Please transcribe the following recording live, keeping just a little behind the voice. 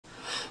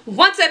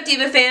What's up,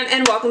 Diva fam,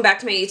 and welcome back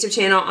to my YouTube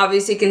channel.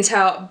 Obviously you can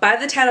tell by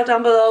the title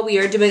down below we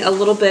are doing a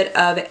little bit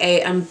of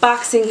a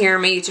unboxing here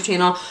on my YouTube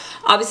channel.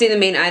 Obviously the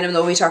main item that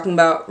we'll be talking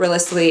about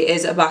realistically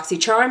is a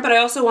boxy charm, but I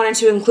also wanted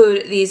to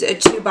include these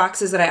two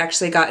boxes that I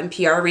actually got in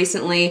PR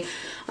recently,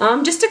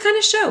 just to kind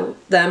of show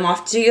them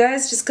off to you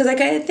guys, just because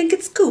I think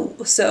it's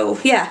cool. So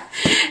yeah.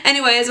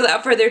 Anyways,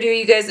 without further ado,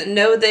 you guys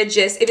know the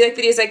gist. If you like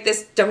videos like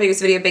this, don't forget to give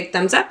this video a big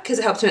thumbs up because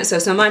it helps me out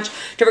so much.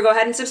 Don't forget to go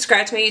ahead and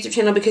subscribe to my YouTube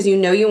channel because you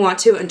know you want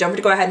to, and don't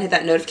forget to go ahead and hit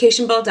that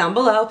notification bell down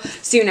below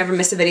so you never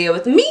miss a video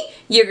with me,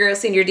 your girl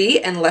Senior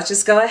D, and let's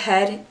just go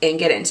ahead and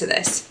get into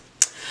this.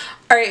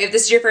 Alright, if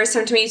this is your first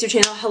time to my YouTube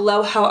channel,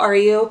 hello, how are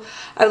you?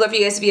 I would love for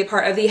you guys to be a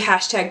part of the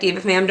hashtag DEEVA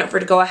fam. Don't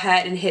forget to go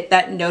ahead and hit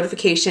that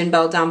notification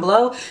bell down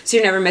below so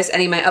you never miss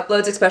any of my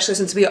uploads, especially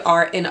since we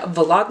are in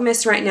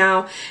Vlogmas right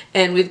now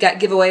and we've got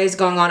giveaways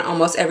going on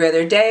almost every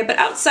other day. But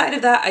outside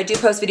of that, I do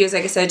post videos,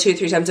 like I said, 2 or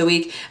 3 times a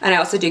week, and I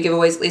also do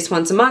giveaways at least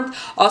once a month.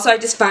 Also, I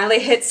just finally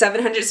hit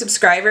 700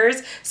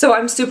 subscribers, so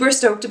I'm super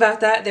stoked about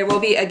that. There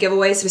will be a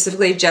giveaway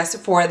specifically just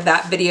for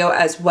that video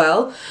as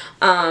well,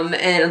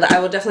 and I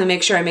will definitely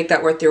make sure I make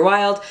that worth your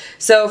while.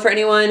 So for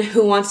anyone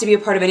who wants to be a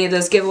part of any of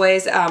those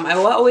giveaways, I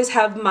will always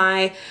have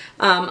my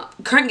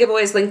current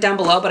giveaways linked down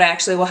below, but I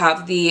actually will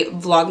have the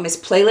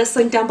Vlogmas playlist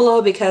linked down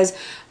below because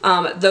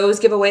those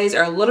giveaways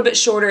are a little bit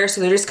shorter, so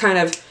they're just kind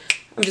of,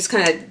 I'm just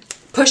kind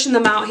of pushing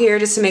them out here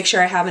just to make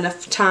sure I have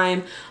enough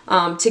time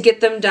to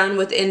get them done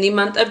within the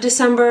month of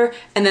December,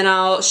 and then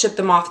I'll ship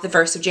them off the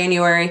 1st of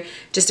January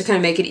just to kind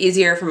of make it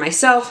easier for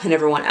myself and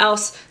everyone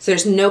else so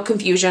there's no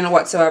confusion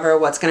whatsoever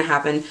what's going to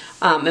happen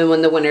and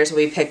when the winners will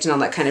be picked and all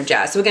that kind of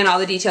jazz. So again, all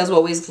the details will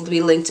always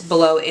be linked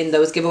below in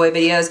those giveaway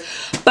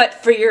videos.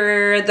 But for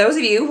those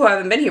of you who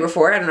haven't been here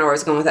before, I don't know where I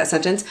was going with that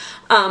sentence,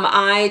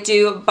 I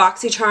do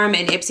Boxy Charm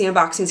and Ipsy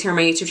unboxings here on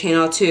my YouTube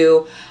channel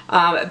to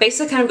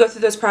basically kind of go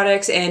through those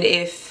products and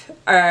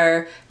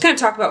kind of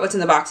talk about what's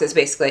in the boxes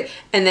basically.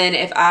 And then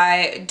if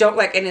I don't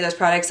like any of those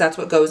products, that's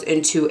what goes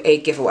into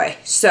a giveaway.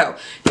 So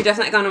you're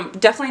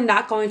definitely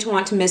not going to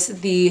want to miss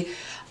the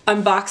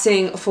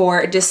unboxing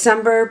for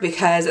December,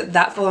 because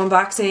that full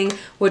unboxing,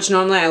 which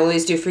normally I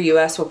always do for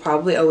US,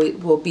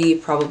 will be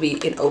probably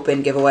an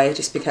open giveaway,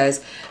 just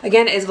because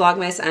again it is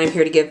Vlogmas and I'm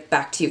here to give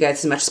back to you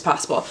guys as much as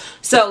possible.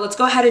 So let's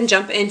go ahead and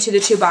jump into the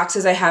two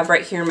boxes I have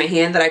right here in my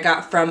hand that I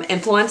got from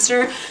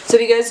Influenster. So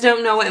if you guys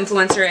don't know what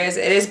Influencer is,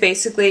 it is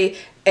basically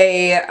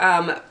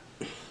a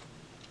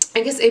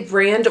I guess a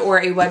brand or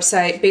a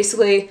website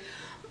basically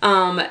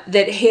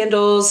that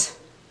handles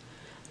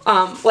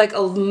like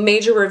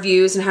major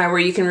reviews and where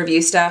you can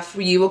review stuff.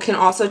 You can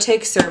also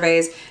take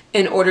surveys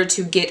in order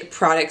to get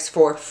products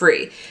for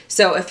free.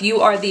 So if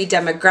you are the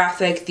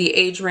demographic, the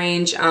age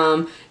range,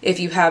 if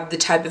you have the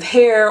type of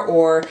hair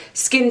or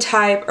skin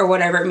type or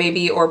whatever it may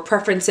be, or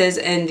preferences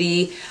in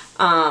the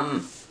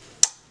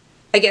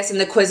I guess in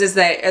the quizzes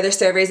or the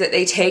surveys that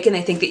they take, and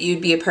they think that you'd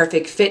be a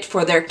perfect fit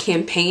for their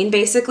campaign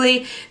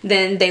basically,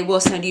 then they will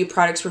send you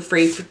products for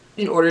free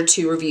in order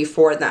to review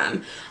for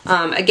them.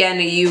 Again,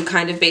 you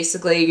kind of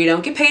basically, you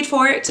don't get paid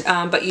for it,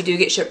 but you do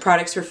get shipped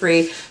products for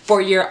free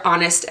for your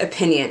honest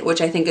opinion,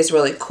 which I think is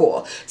really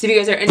cool. So if you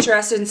guys are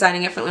interested in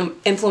signing up for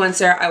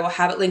Influencer, I will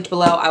have it linked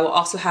below. I will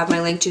also have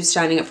my link to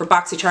signing up for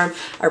Boxy Charm.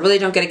 I really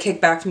don't get a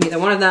kickback from either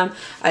one of them.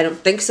 I don't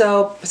think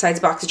so. Besides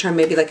Boxy Charm,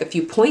 maybe like a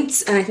few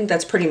points, and I think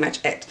that's pretty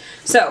much it.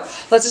 So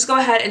let's just go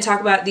ahead and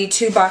talk about the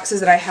two boxes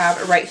that I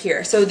have right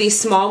here. So the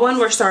small one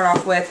we'll start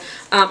off with,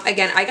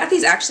 again, I got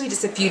these actually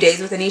just a few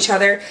days within each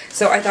other,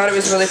 so I thought it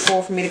was really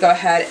cool for me to go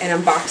ahead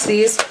and unbox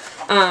these.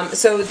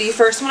 So the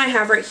first one I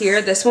have right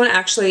here, this one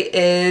actually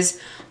is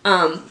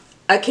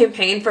a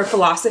campaign for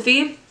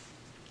philosophy.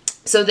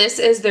 So this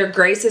is their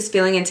Grace is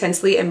Feeling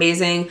Intensely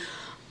Amazing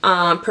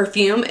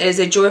perfume. It is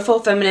a joyful,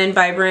 feminine,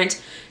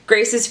 vibrant.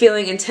 Grace is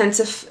feeling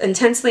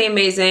intensely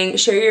amazing.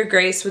 Share your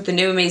grace with the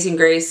new Amazing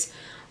Grace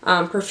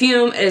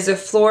perfume. It is a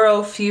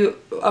floral,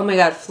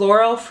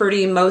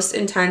 fruity, most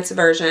intense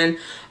version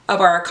of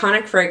our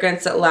iconic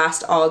fragrance that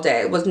lasts all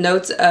day, with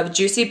notes of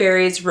juicy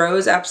berries,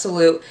 rose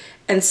absolute,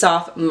 and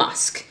soft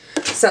musk.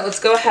 So let's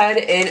go ahead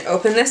and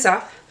open this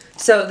up.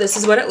 So this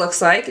is what it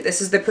looks like. This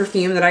is the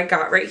perfume that I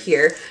got right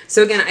here.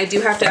 So again, I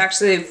do have to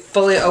actually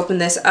fully open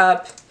this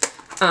up,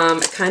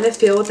 kind of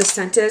feel what the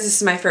scent is.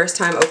 This is my first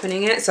time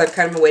opening it, so I've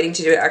kind of been waiting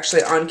to do it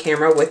actually on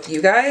camera with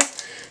you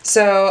guys.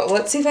 So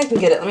let's see if I can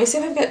get it. Let me see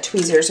if I've got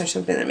tweezers or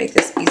something that make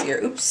this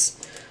easier. Oops,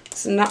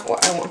 it's not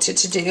what I wanted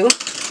to do.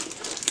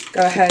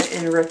 Go ahead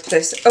and rip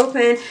this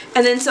open.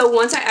 And then so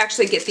once I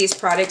actually get these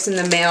products in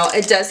the mail,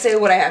 it does say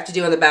what I have to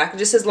do on the back. It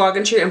just says log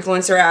into your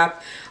Influencer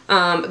app,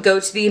 go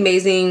to the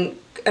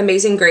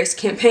Amazing Grace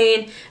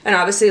campaign, and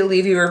obviously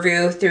leave your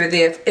review through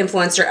the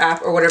Influencer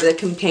app or whatever the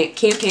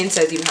campaign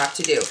says you have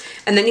to do.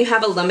 And then you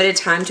have a limited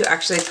time to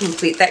actually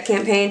complete that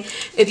campaign.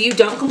 If you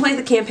don't complete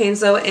the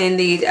campaigns though in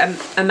the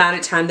amount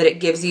of time that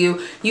it gives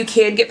you, you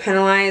can get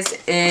penalized,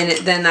 and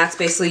then that's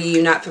basically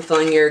you not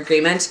fulfilling your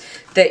agreement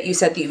that you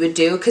said that you would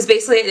do. Because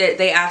basically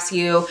they ask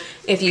you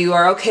if you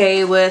are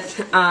okay with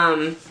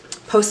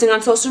posting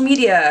on social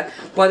media,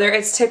 whether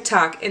it's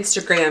TikTok,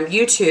 Instagram,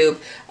 YouTube,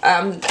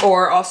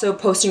 or also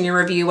posting your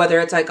review, whether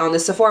it's like on the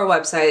Sephora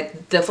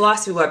website, the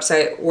Philosophy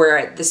website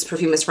where this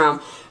perfume is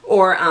from,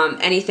 or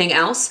anything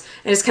else,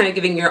 and just kind of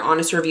giving your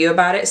honest review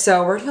about it.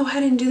 So we're gonna go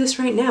ahead and do this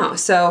right now.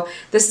 So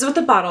this is what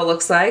the bottle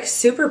looks like.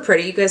 Super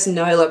pretty. You guys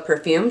know I love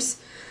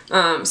perfumes.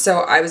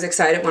 So I was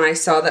excited when I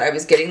saw that I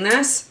was getting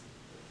this.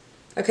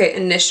 Okay,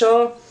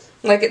 initial,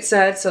 like it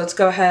said, so let's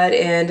go ahead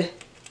and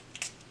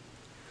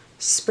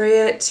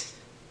spray it.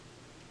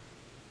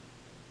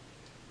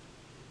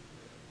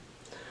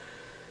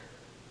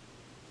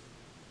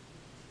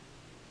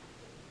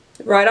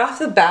 Right off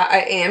the bat,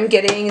 I am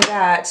getting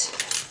that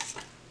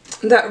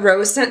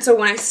rose scent. So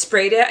when I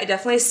sprayed it, I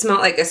definitely smelled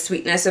like a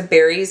sweetness of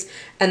berries,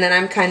 and then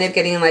I'm kind of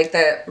getting like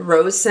the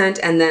rose scent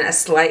and then a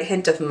slight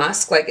hint of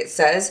musk, like it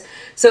says.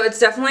 So it's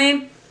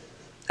definitely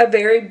a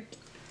very,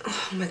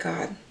 oh my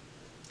god,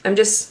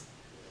 it's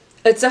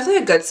definitely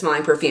a good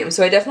smelling perfume.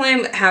 So I definitely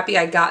am happy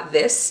I got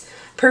this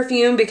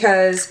perfume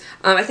because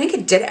I think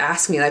it did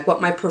ask me like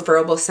what my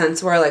preferable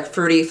scents were, like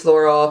fruity,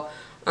 floral.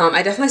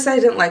 I definitely said I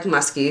didn't like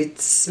musky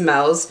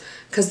smells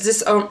because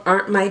this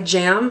aren't my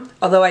jam,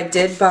 although I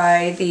did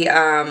buy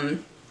the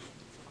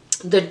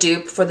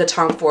dupe for the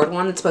Tom Ford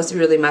one that's supposed to be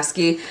really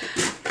musky.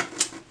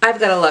 I've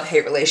got a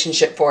love-hate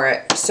relationship for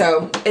it,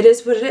 so it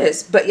is what it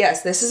is. But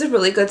yes, this is a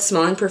really good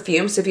smelling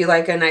perfume, so if you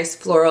like a nice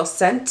floral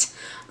scent,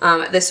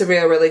 this would be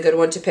a really good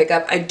one to pick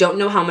up. I don't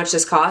know how much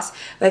this costs,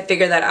 but I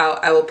figured that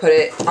out. I will put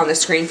it on the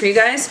screen for you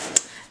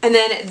guys. And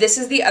then this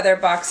is the other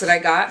box that I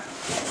got,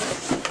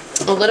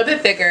 a little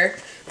bit bigger.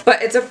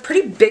 But it's a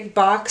pretty big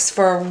box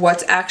for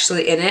what's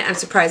actually in it. I'm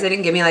surprised they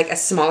didn't give me like a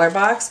smaller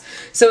box.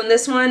 So in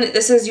this one,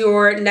 this is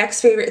your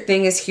next favorite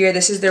thing is here.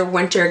 This is their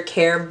winter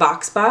care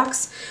box.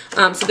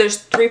 So there's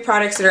 3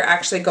 products that are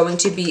actually going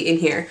to be in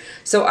here.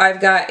 So I've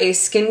got a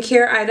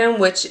skincare item,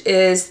 which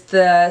is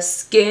the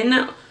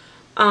Skin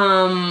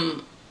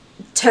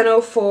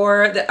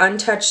 1004, the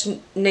Untouched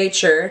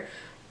Nature.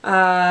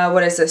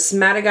 What is this?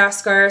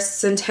 Madagascar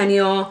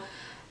Centennial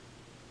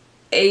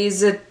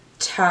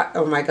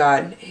oh my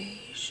god.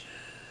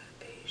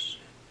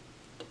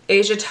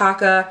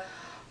 Ajitaka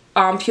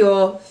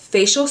Ampule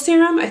Facial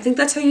Serum. I think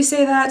that's how you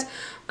say that.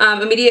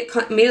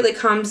 Immediately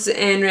comes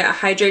and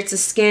hydrates the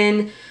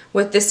skin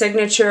with the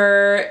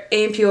signature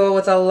ampule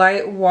with a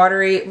light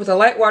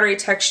watery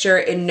texture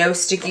and no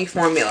sticky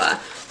formula.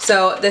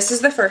 So this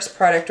is the first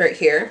product right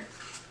here.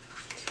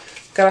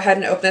 Go ahead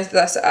and open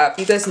this up.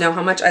 You guys know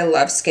how much I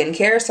love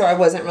skincare, so I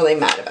wasn't really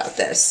mad about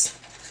this.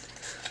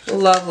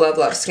 Love, love,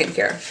 love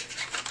skincare.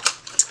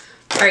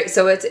 Alright,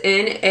 so it's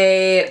in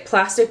a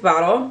plastic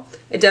bottle.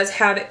 It does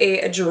have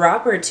a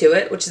dropper to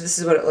it, which this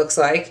is what it looks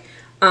like.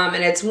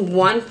 And it's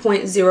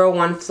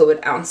 1.01 fluid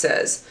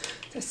ounces.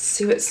 Let's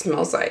see what it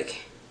smells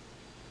like.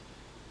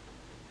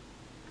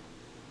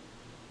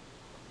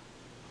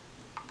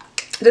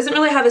 It doesn't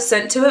really have a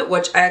scent to it,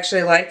 which I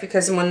actually like,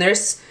 because when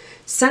there's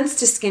scents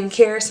to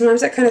skincare, sometimes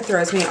that kind of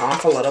throws me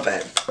off a little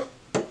bit.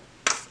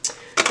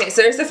 Okay,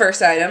 so there's the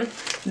first item.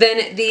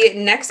 Then the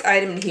next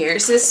item here,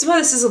 so this is why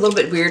this is a little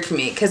bit weird for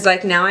me, because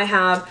like now I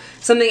have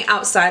something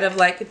outside of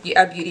like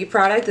a beauty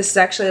product. This is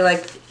actually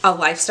like a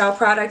lifestyle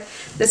product.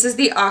 This is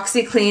the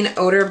OxiClean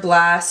Odor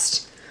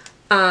Blast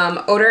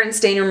odor and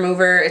stain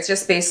remover. It's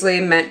just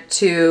basically meant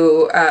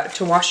to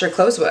wash your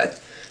clothes with.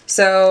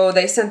 So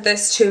they sent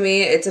this to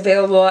me. It's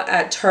available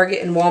at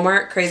Target and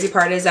Walmart. Crazy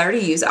part is I already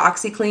use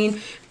OxiClean,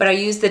 but I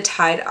use the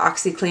Tide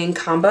OxiClean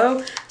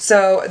combo.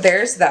 So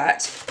there's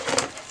that.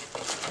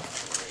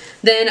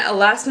 Then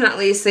last but not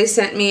least, they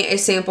sent me a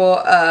sample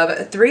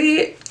of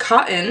 3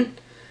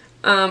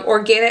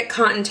 organic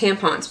cotton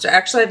tampons, which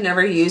actually I've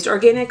never used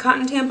organic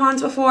cotton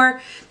tampons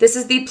before. This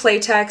is the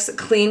Playtex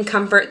Clean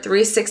Comfort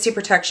 360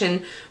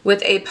 Protection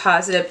with a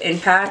Positive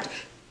Impact. The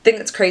thing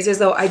that's crazy is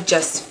though I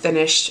just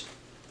finished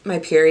my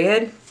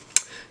period.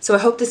 So I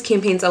hope this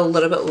campaign's a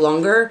little bit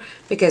longer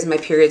because my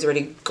period's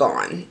already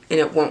gone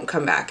and it won't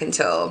come back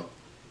until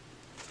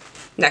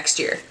next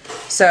year.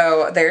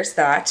 So there's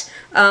that.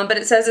 But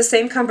it says the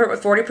same comfort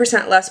with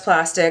 40% less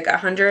plastic,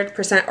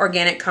 100%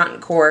 organic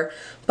cotton core,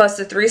 plus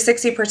the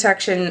 360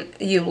 protection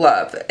you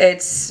love.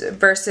 It's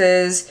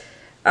versus,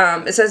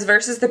 it says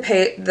versus the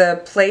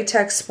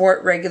Playtex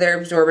Sport regular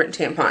absorbent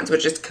tampons,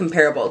 which is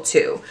comparable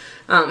to.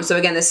 So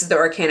again, this is the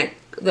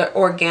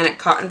organic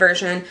cotton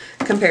version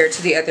compared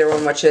to the other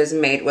one, which is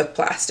made with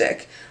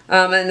plastic.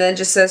 And then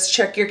just says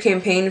check your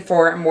campaign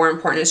for more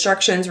important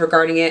instructions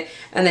regarding it.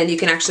 And then you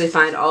can actually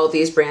find all of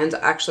these brands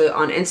actually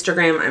on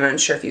Instagram. I'm not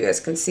sure if you guys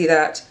can see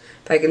that.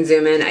 If I can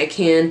zoom in, I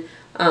can.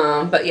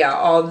 But yeah,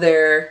 all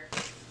their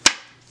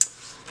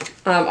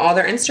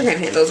Instagram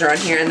handles are on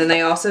here. And then they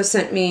also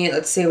sent me,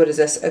 let's see, what is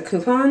this? A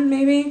coupon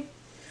maybe?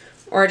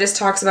 Or it just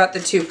talks about the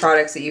 2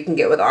 products that you can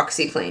get with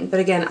OxiClean. But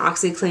again,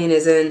 OxiClean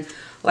is in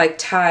like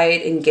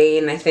Tide and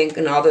Gain, I think,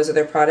 and all those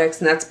other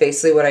products. And that's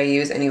basically what I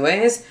use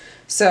anyways.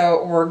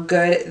 So we're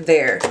good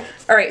there.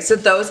 All right, so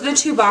those are the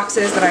 2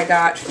 boxes that I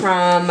got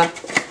from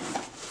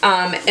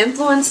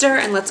Influenster,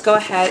 and let's go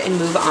ahead and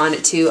move on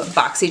to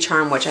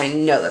BoxyCharm, which I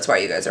know that's why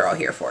you guys are all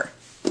here for.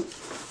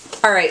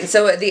 Alright,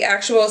 so the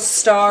actual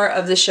star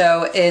of the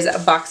show is a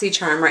Boxy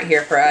Charm right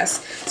here for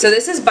us. So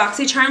this is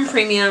Boxy Charm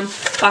Premium.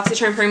 Boxy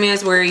Charm Premium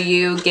is where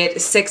you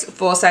get 6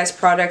 full-size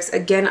products.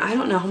 Again, I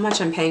don't know how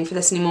much I'm paying for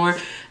this anymore.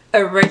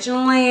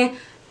 Originally,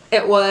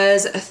 it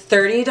was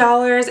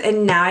 $30,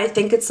 and now I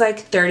think it's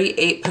like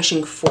 $38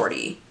 pushing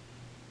 $40.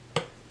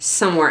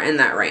 Somewhere in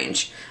that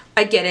range.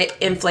 I get it,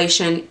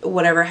 inflation,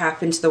 whatever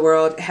happened to the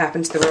world,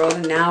 happened to the world,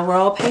 and now we're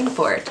all paying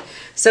for it.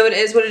 So it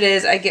is what it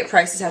is. I get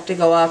prices have to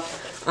go up.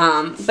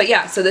 But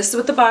yeah, so this is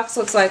what the box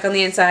looks like on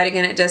the inside.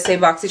 Again, it does say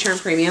Boxy Charm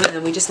Premium, and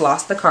then we just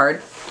lost the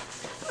card.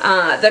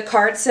 The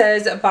card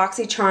says,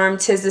 Boxy Charm,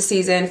 'tis the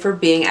season for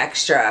being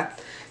extra.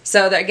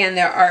 So again,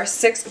 there are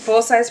 6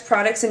 full-size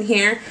products in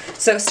here.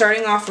 So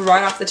starting off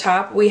right off the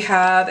top, we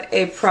have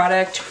a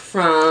product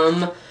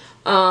from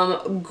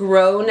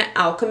Grown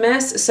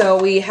Alchemist. So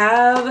we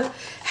have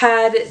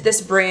had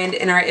this brand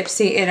in our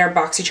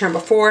Boxy Charm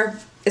before.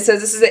 It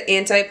says this is an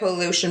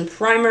anti-pollution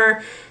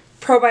primer,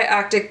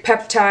 probiotic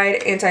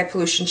peptide,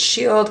 anti-pollution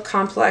shield,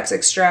 complex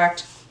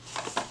extract,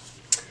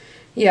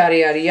 yada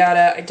yada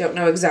yada. I don't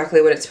know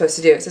exactly what it's supposed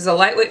to do. It says a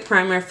lightweight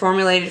primer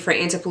formulated for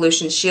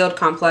anti-pollution shield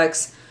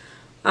complex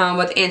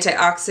with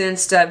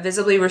antioxidants to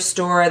visibly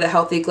restore the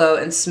healthy glow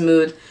and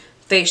smooth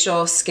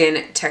facial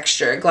skin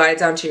texture. It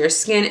glides onto your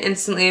skin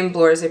instantly and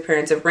blurs the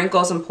appearance of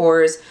wrinkles and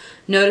pores,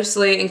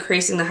 noticeably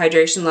increasing the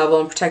hydration level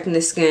and protecting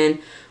the skin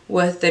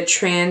with the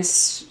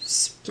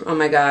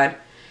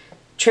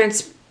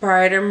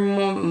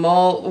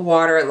transpirational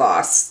water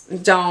loss.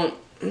 Don't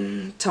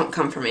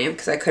come for me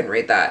because I couldn't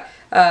read that.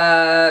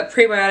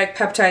 Prebiotic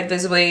peptide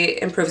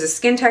visibly improves the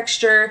skin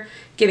texture,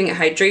 giving it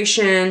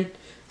hydration.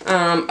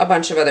 A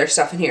bunch of other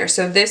stuff in here.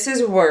 So this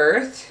is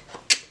worth,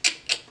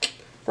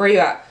 where are you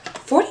at?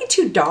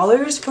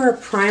 $42 for a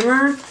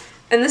primer,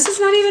 and this is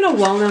not even a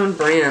well-known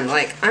brand.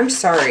 Like, I'm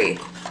sorry.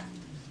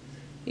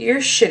 You're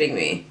shitting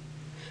me.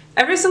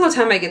 Every single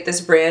time I get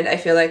this brand, I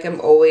feel like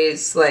I'm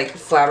always like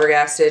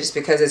flabbergasted just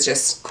because it's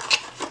just,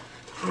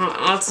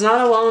 it's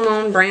not a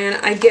well-known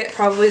brand. I get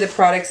probably the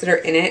products that are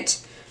in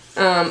it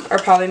are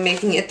probably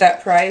making it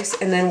that price.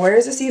 And then where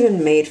is this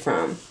even made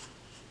from?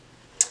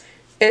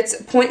 It's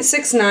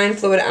 0.69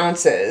 fluid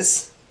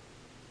ounces.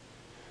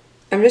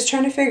 I'm just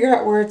trying to figure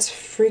out where it's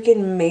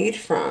freaking made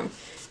from.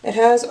 It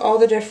has all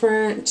the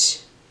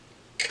different,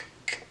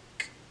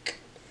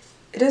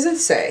 it doesn't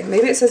say.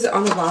 Maybe it says it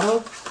on the bottle.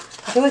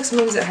 I feel like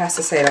sometimes it has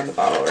to say it on the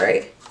bottle,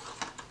 right?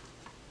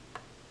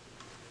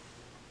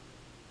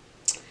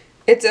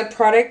 It's a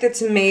product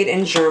that's made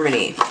in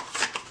Germany.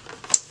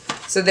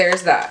 So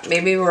there's that.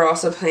 Maybe we're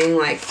also paying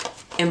like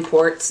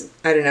imports.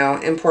 I don't know.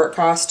 Import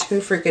cost. Who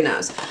freaking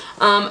knows?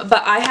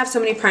 But I have so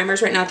many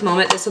primers right now at the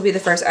moment. This will be the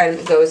first item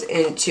that goes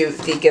into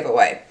the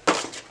giveaway.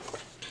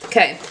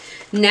 Okay.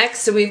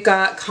 Next, we've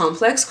got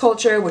Complex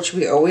Culture, which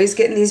we always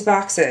get in these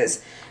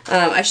boxes.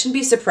 I shouldn't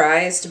be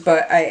surprised,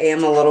 but I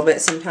am a little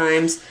bit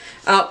sometimes.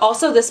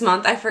 Also this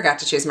month, I forgot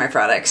to choose my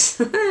products.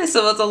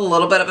 So it's a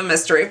little bit of a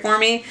mystery for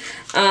me.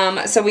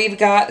 So we've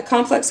got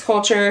Complex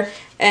Culture,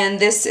 and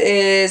this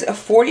is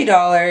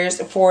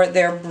 $40 for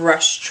their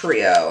brush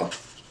trio.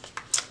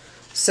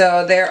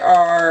 So there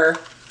are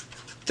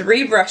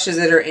 3 brushes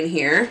that are in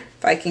here,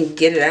 if I can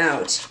get it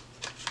out.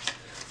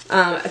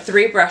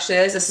 3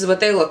 brushes, this is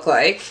what they look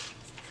like.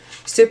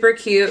 Super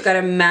cute, got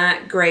a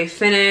matte gray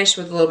finish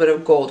with a little bit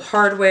of gold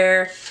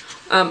hardware.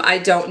 I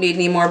don't need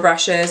any more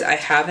brushes. I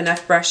have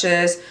enough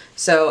brushes,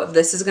 so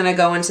this is gonna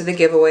go into the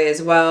giveaway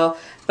as well.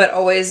 But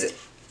always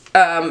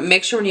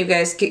make sure when you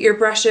guys get your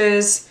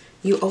brushes,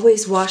 you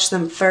always wash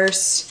them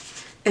first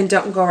and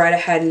don't go right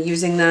ahead and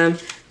using them.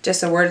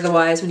 Just a word of the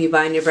wise when you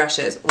buy new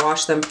brushes.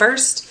 Wash them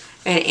first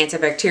and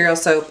antibacterial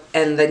soap,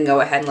 and then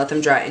go ahead and let them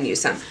dry and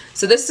use them.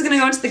 So this is gonna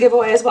go into the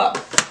giveaway as well.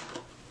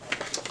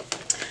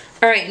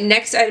 Alright,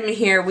 next item in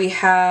here we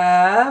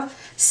have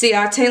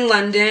Ciate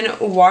London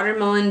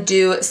Watermelon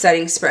Dew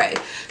Setting Spray.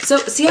 So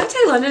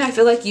Ciate London, I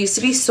feel like used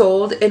to be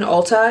sold in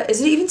Ulta. Is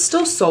it even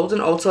still sold in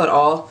Ulta at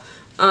all?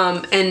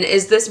 And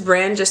is this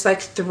brand just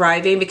like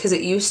thriving because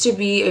it used to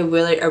be a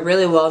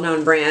really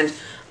well-known brand?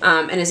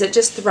 And is it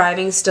just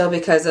thriving still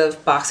because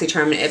of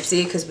BoxyCharm and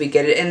Ipsy because we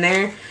get it in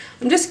there?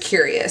 I'm just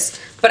curious.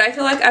 But I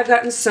feel like I've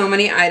gotten so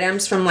many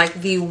items from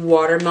like the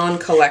watermelon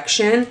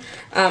collection.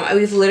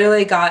 We've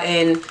literally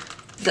gotten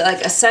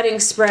like a setting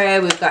spray,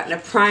 we've gotten a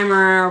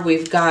primer,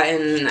 we've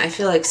gotten, I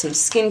feel like some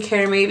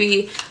skincare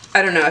maybe.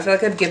 I don't know, I feel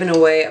like I've given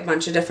away a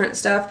bunch of different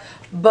stuff,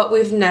 but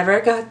we've never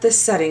got the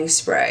setting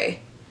spray.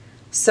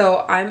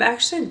 So I'm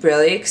actually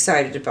really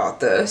excited about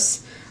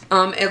this.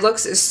 It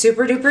looks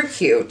super duper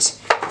cute.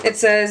 It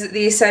says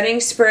the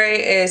setting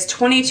spray is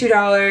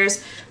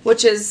 $22,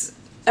 which is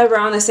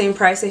around the same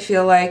price I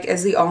feel like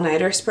as the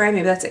all-nighter spray.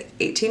 Maybe that's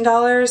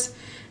 $18.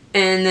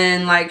 And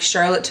then like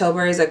Charlotte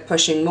Tilbury is like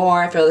pushing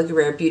more. I feel like the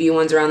Rare Beauty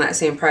one's around that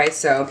same price.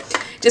 So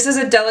just as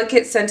a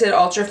delicate scented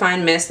ultra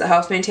fine mist that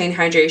helps maintain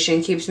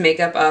hydration, keeps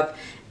makeup up,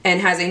 and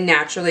has a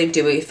naturally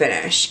dewy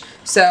finish.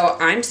 So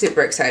I'm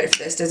super excited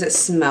for this. Does it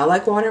smell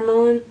like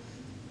watermelon?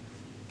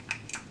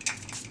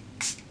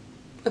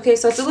 Okay,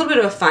 so it's a little bit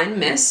of a fine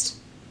mist.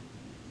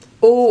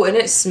 Oh, and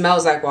it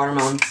smells like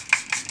watermelon.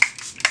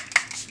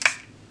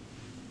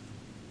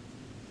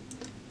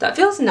 That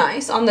feels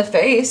nice on the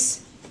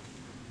face.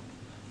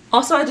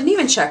 Also, I didn't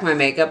even check my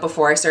makeup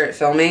before I started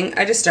filming.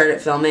 I just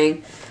started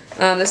filming.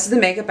 This is the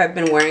makeup I've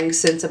been wearing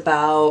since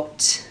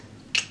about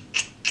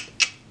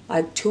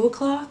like 2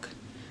 o'clock.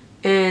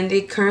 And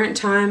the current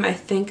time I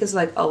think is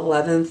like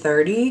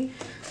 11:30.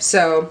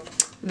 So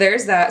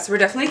there's that. So we're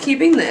definitely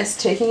keeping this,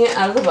 taking it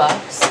out of the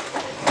box.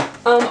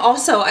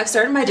 Also, I've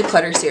started my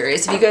declutter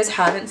series. If you guys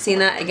haven't seen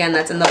that, again,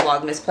 that's in the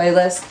Vlogmas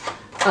playlist.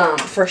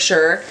 For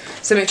sure.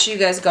 So make sure you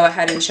guys go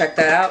ahead and check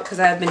that out because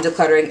I've been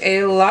decluttering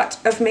a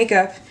lot of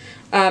makeup.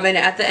 And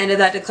at the end of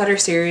that declutter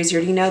series, you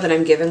already know that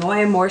I'm giving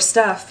away more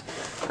stuff.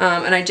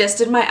 And I just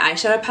did my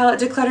eyeshadow palette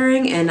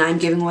decluttering, and I'm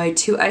giving away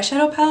 2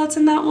 eyeshadow palettes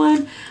in that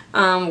one,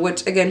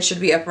 which again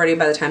should be up ready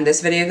by the time this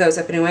video goes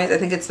up anyways. I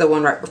think it's the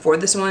one right before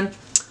this one.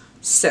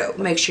 So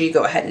make sure you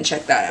go ahead and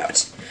check that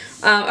out.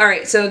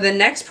 Alright, so the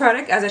next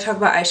product, as I talk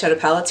about eyeshadow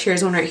palettes,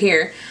 here's one right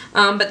here.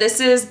 But this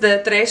is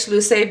the Tres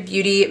Luce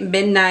Beauty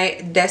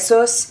Midnight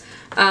Desos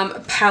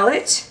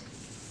palette.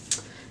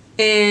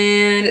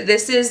 And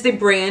this is the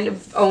brand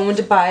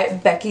owned by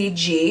Becky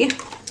G.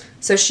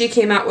 So she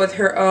came out with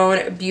her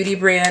own beauty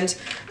brand.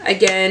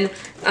 Again,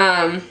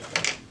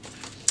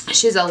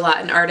 she's a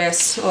Latin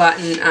artist, a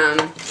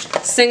Latin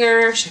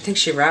singer. I think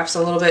she raps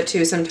a little bit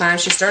too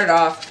sometimes. She started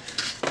off,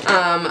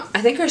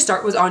 I think her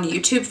start was on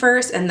YouTube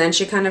first, and then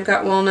she kind of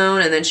got well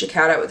known, and then she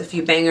came out with a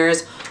few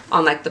bangers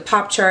on like the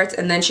pop charts,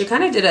 and then she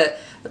kind of did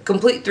a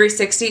complete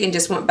 360 and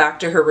just went back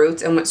to her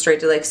roots and went straight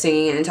to like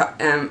singing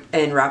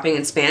and rapping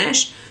in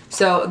Spanish.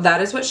 So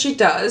that is what she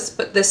does,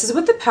 but this is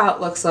what the palette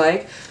looks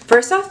like.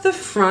 First off the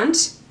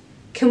front,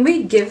 can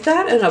we give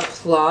that an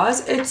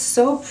applause? It's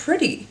so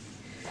pretty.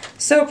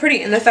 So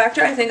pretty. And the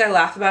factor I think I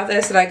laugh about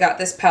this, that I got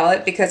this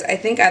palette, because I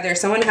think either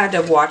someone had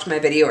to watch my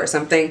video or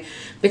something,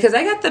 because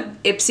I got the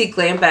Ipsy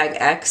Glam Bag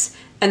X,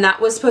 and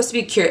that was supposed to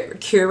be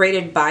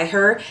curated by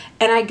her,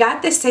 and I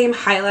got the same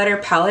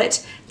highlighter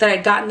palette that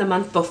I'd gotten the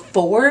month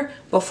before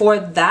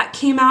that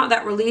came out,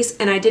 that release,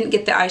 and I didn't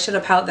get the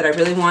eyeshadow palette that I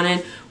really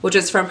wanted, which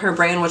is from her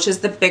brand, which is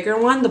the bigger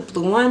one, the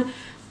blue one,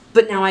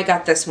 but now I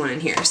got this one in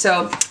here.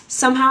 So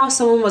somehow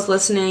someone was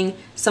listening,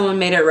 someone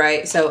made it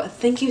right, so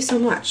thank you so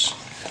much.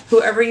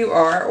 Whoever you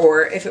are,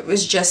 or if it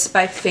was just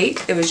by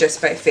fate, it was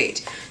just by fate.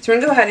 So we're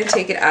going to go ahead and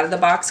take it out of the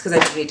box because I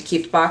don't need to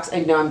keep the box.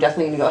 I know I'm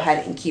definitely going to go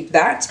ahead and keep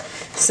that.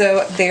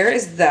 So there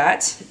is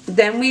that.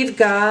 Then we've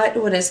got,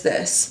 what is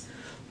this?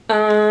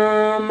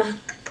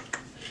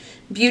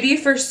 Beauty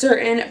for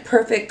Certain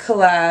Perfect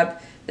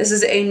Collab. This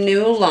is a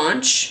new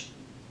launch.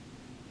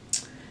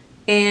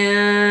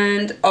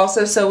 And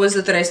also so was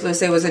the Tres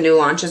Luce was a new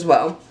launch as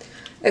well.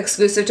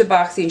 Exclusive to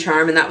Boxy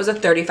Charm, and that was a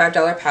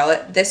 $35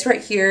 palette. This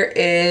right here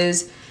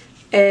is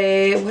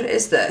a, what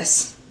is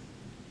this?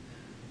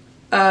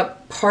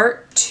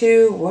 Part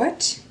 2,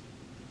 what?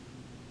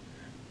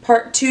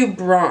 Part 2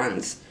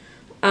 bronze.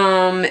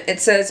 It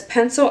says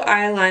pencil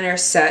eyeliner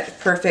set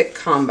perfect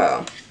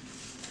combo.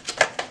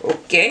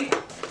 Okay.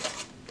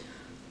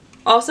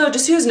 Also,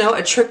 just so you guys know,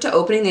 a trick to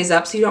opening these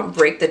up so you don't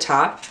break the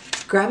top,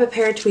 grab a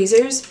pair of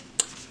tweezers,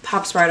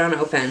 pops right on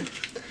open.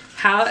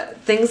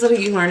 Things that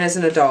you learn as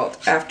an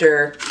adult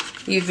after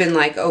you've been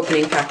like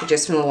opening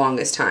packages for the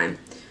longest time.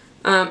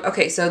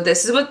 Okay, so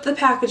this is what the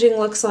packaging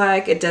looks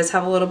like. It does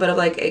have a little bit of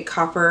like a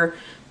copper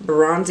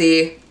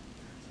bronzy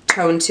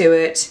tone to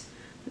it.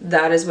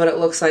 That is what it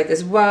looks like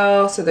as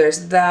well. So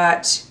there's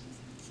that.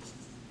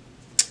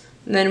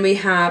 And then we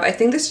have, I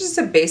think this is just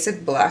a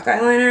basic black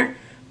eyeliner.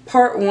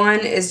 Part 1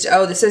 is,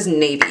 oh, this is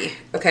navy.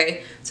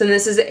 Okay, so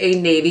this is a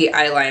navy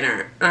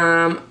eyeliner.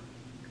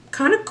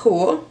 Kind of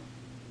cool.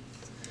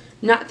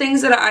 Not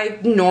things that I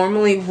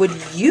normally would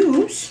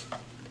use.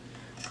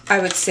 I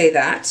would say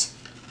that.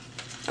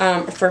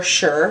 For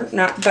sure.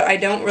 But I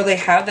don't really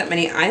have that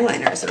many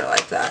eyeliners that are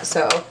like that.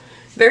 So,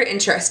 very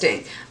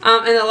interesting.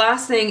 And the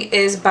last thing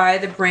is by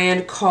the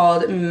brand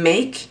called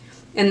Make.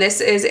 And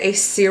this is a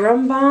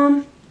serum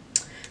balm.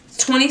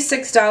 It's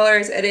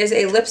 $26. It is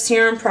a lip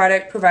serum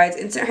product. Provides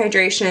instant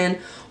hydration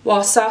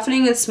while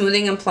softening and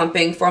smoothing and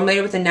plumping.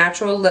 Formulated with the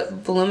natural lip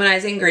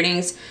volumizing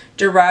ingredients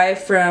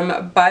derived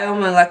from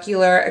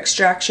biomolecular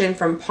extraction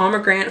from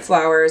pomegranate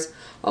flowers,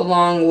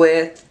 along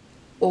with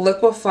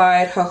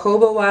liquefied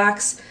jojoba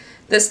wax.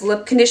 This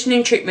lip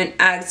conditioning treatment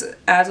adds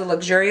a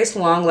luxurious,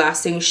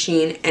 long-lasting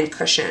sheen and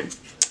cushion.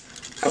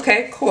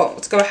 Okay, cool.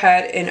 Let's go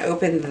ahead and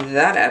open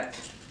that up.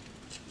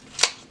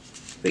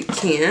 We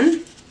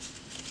can.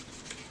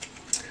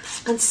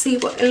 And see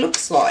what it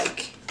looks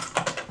like.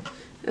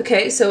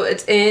 Okay, so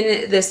it's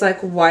in this like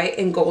white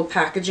and gold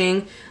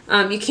packaging.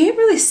 You can't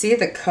really see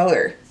the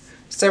color.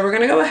 So we're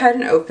going to go ahead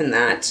and open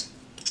that.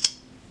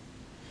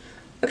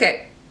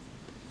 Okay.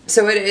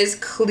 So it is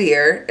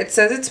clear. It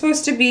says it's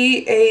supposed to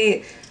be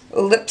a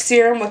lip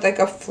serum with like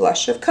a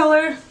flush of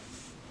color.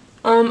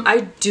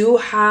 I do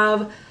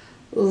have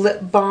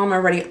lip balm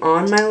already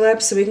on my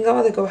lips, so we can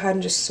go ahead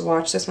and just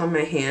swatch this on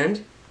my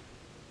hand.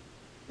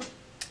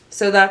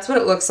 So that's what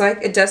it looks like.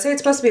 It does say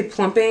it's supposed to be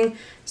plumping,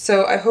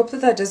 so I hope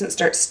that that doesn't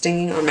start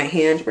stinging on my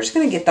hand. We're just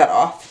going to get that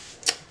off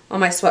on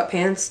my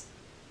sweatpants.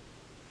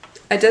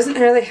 It doesn't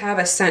really have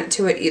a scent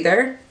to it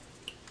either.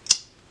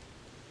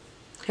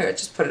 Here,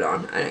 just put it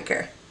on. I don't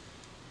care.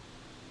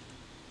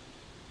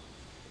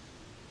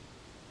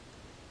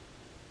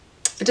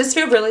 It does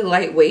feel really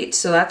lightweight,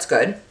 so that's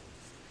good.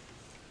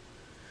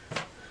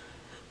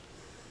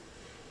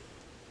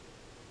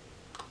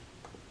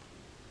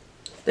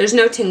 There's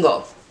no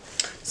tingle.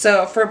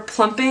 So for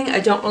plumping, I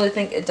don't really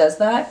think it does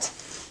that.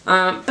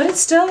 But it's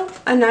still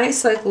a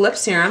nice like lip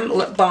serum,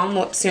 lip balm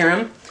lip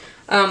serum.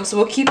 So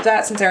we'll keep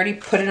that since I already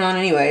put it on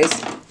anyways.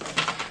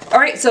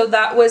 Alright, so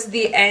that was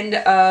the end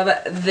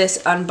of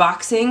this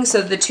unboxing.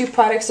 So the two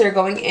products that are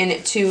going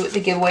into the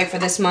giveaway for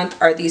this month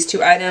are these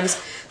two items.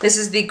 This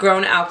is the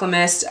Grown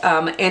Alchemist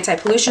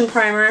Anti-Pollution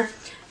Primer,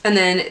 and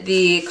then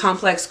the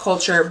Complex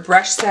Culture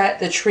Brush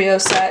Set, the Trio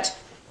Set.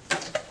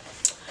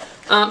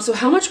 So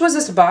how much was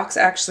this box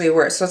actually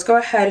worth? So let's go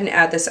ahead and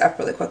add this up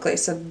really quickly.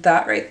 So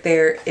that right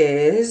there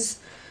is,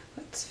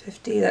 that's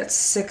 50, that's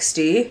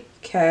 60,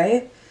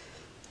 okay.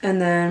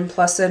 And then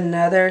plus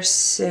another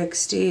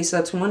 60, so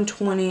that's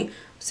 120,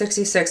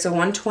 66, so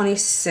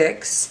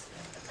 126.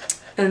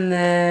 And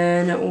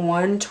then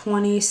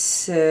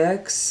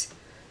 126,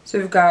 so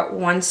we've got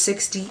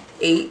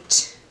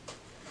 168.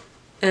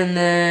 And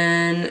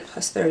then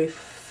plus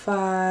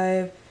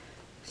 35,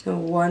 so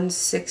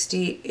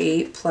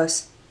 168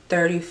 plus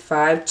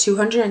 35,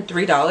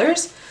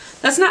 $203.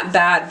 That's not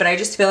bad, but I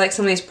just feel like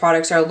some of these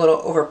products are a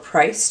little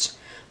overpriced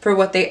for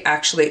what they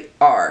actually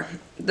are.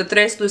 The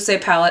Tres Luce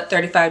palette,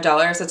 $35.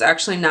 That's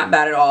actually not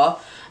bad at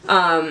all.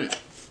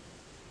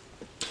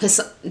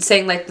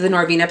 Saying like the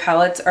Norvina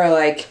palettes are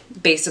like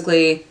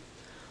basically,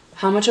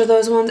 how much are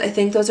those ones? I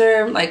think those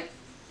are like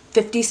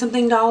 50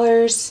 something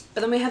dollars. But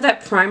then we have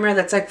that primer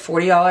that's like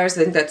 $40. I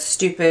think that's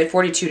stupid.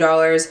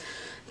 $42.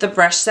 The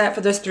brush set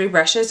for those 3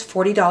 brushes,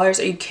 $40.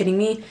 Are you kidding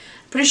me?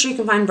 Pretty sure you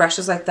can find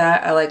brushes like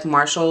that at like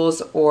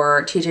Marshall's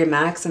or TJ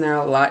Maxx, and they're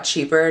a lot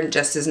cheaper and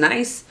just as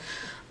nice.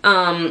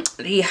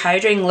 The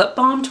hydrating lip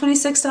balm,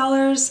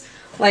 $26.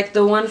 Like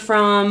the one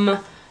from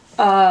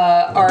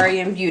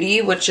R.E.M.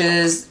 Beauty, which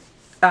is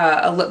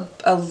a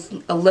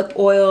lip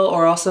oil,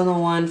 or also the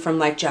one from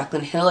like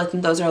Jaclyn Hill. I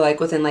think those are like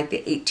within like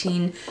the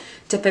 $18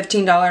 to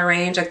 $15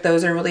 range. Like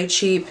those are really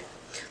cheap.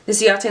 The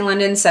Ciate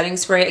London setting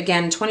spray,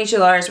 again,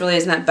 $22 really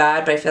isn't that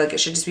bad, but I feel like it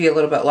should just be a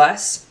little bit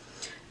less.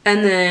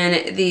 And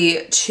then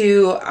the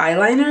 2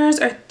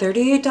 eyeliners are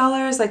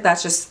 $38. Like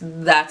that's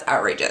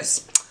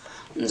outrageous.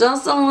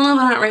 Just a little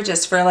bit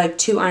outrageous for like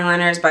 2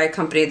 eyeliners by a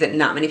company that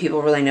not many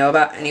people really know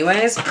about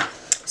anyways.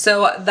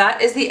 So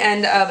that is the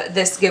end of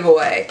this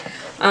giveaway.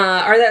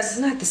 Or that's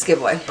not this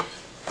giveaway.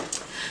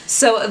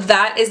 So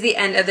that is the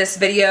end of this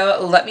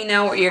video. Let me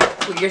know what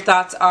your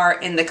thoughts are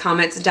in the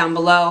comments down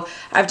below.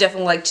 I'd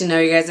definitely like to know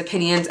your guys'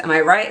 opinions. Am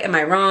I right? Am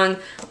I wrong?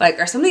 Like,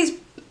 are some of these,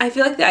 I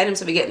feel like the items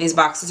that we get in these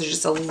boxes are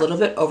just a little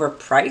bit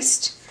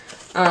overpriced.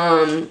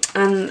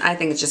 And I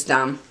think it's just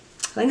dumb.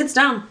 I think it's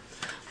dumb.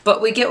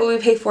 But we get what we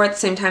pay for at the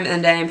same time,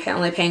 and then I'm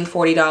only paying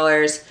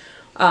 $40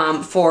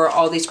 for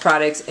all these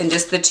products. And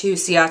just the 2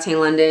 Ciate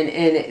London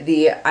and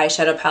the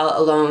eyeshadow palette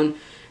alone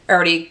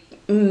already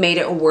made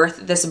it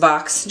worth this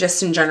box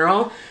just in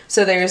general.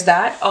 So there's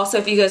that. Also,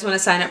 if you guys want to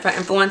sign up for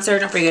Influencer,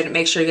 don't forget to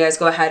make sure you guys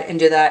go ahead and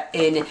do that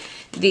in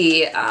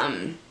the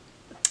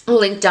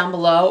link down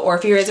below. Or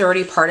if you guys are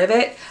already part of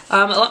it,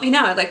 let me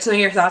know. I'd like to know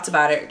your thoughts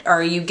about it.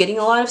 Are you getting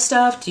a lot of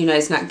stuff? Do you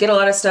guys not get a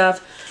lot of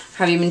stuff?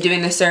 Have you been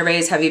doing the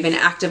surveys? Have you been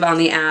active on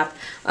the app?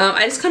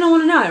 I just kind of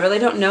want to know. I really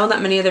don't know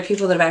that many other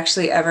people that have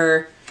actually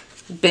ever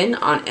been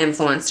on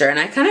Influencer, and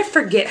I kind of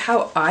forget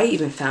how I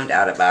even found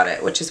out about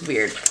it, which is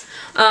weird.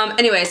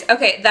 Anyways,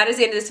 okay, that is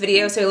the end of this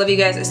video. So I love you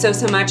guys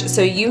so much.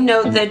 So you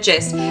know the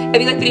gist.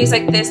 If you like videos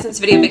like this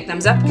video, big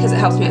thumbs up because it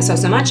helps me out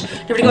so much.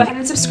 Don't forget to go ahead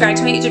and subscribe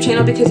to my YouTube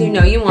channel because you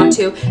know you want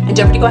to. And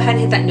don't forget to go ahead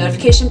and hit that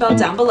notification bell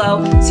down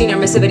below so you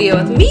never miss a video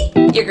with me,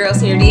 your girl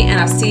Sandra D, and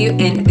I'll see you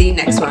in the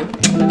next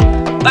one.